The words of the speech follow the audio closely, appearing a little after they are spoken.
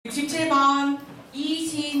67번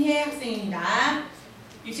이신혜 학생입니다.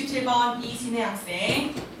 67번 이신혜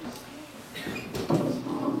학생.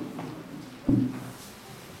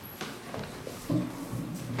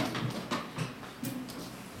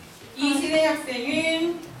 이신혜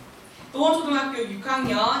학생은 노원초등학교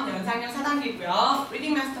 6학년 연상형 4단계고요.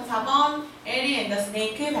 리딩 마스터 4번 에리 앤 더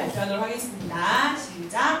스네이크 발표하도록 하겠습니다.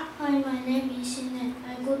 시작! Hi, my name is Shinhe.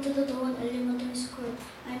 I go to the Doan Elementary School.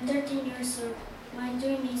 I'm 13 years old. My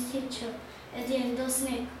dream is teacher. Eddie and the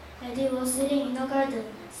snake. Eddie was sitting in a garden.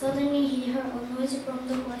 Suddenly he heard a noise from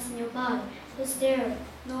the class nearby. Who's there?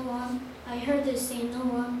 No one. I heard it say no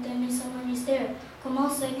one. That means someone is there. Come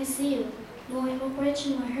out so I can see you. No, I'm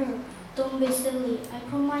scratching my hair. Don't be silly. I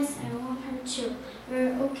promise I won't hurt you.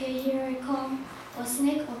 Well, okay, here I come. A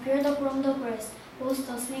snake appeared from the grass. Both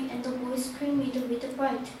the snake and the boy screamed with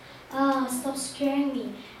fright. Ah, stop scaring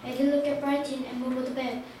me. Eddie looked at Brighton and moved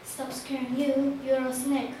back. Stop scaring you. You're a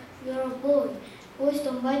snake. You're a boy. Boys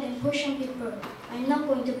don't bite and poison people. I'm not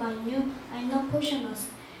going to bite you. I'm not poisonous.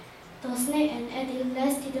 The snake and Eddie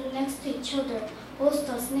rested next to each other. Both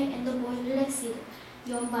the snake and the boy relaxed.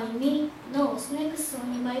 You won't bite me? No, snakes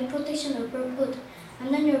only bite protection of your foot.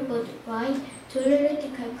 I'm not your foot, right? Do you really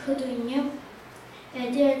think I could win you?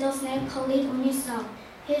 Eddie heard the snake called on his arm.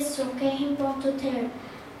 He stroked him from the tail.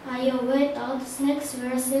 I always thought snakes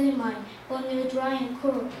were silly mine, when you're dry and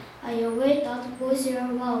cool. I always thought boys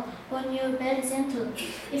were wild, when you're very gentle.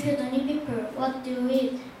 If you don't eat people, what do you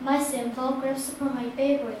eat? Mice and bug grasshopper my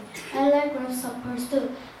favorite. I like grasshoppers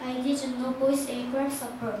too. I didn't know boys ate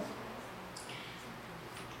grasshopper.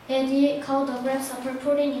 Eddie caught the grasshopper,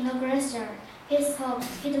 put it in a glass jar. He thought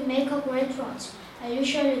he'd make a great lunch. Are you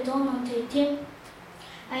sure you don't want to eat him?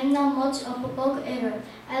 I'm not much of a bug eater.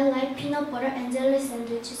 I like peanut butter and jelly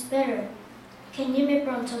sandwiches better. Can you make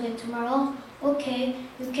brunch again tomorrow? Okay,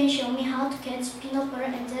 you can show me how to catch peanut butter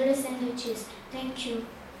and jelly sandwiches. Thank you.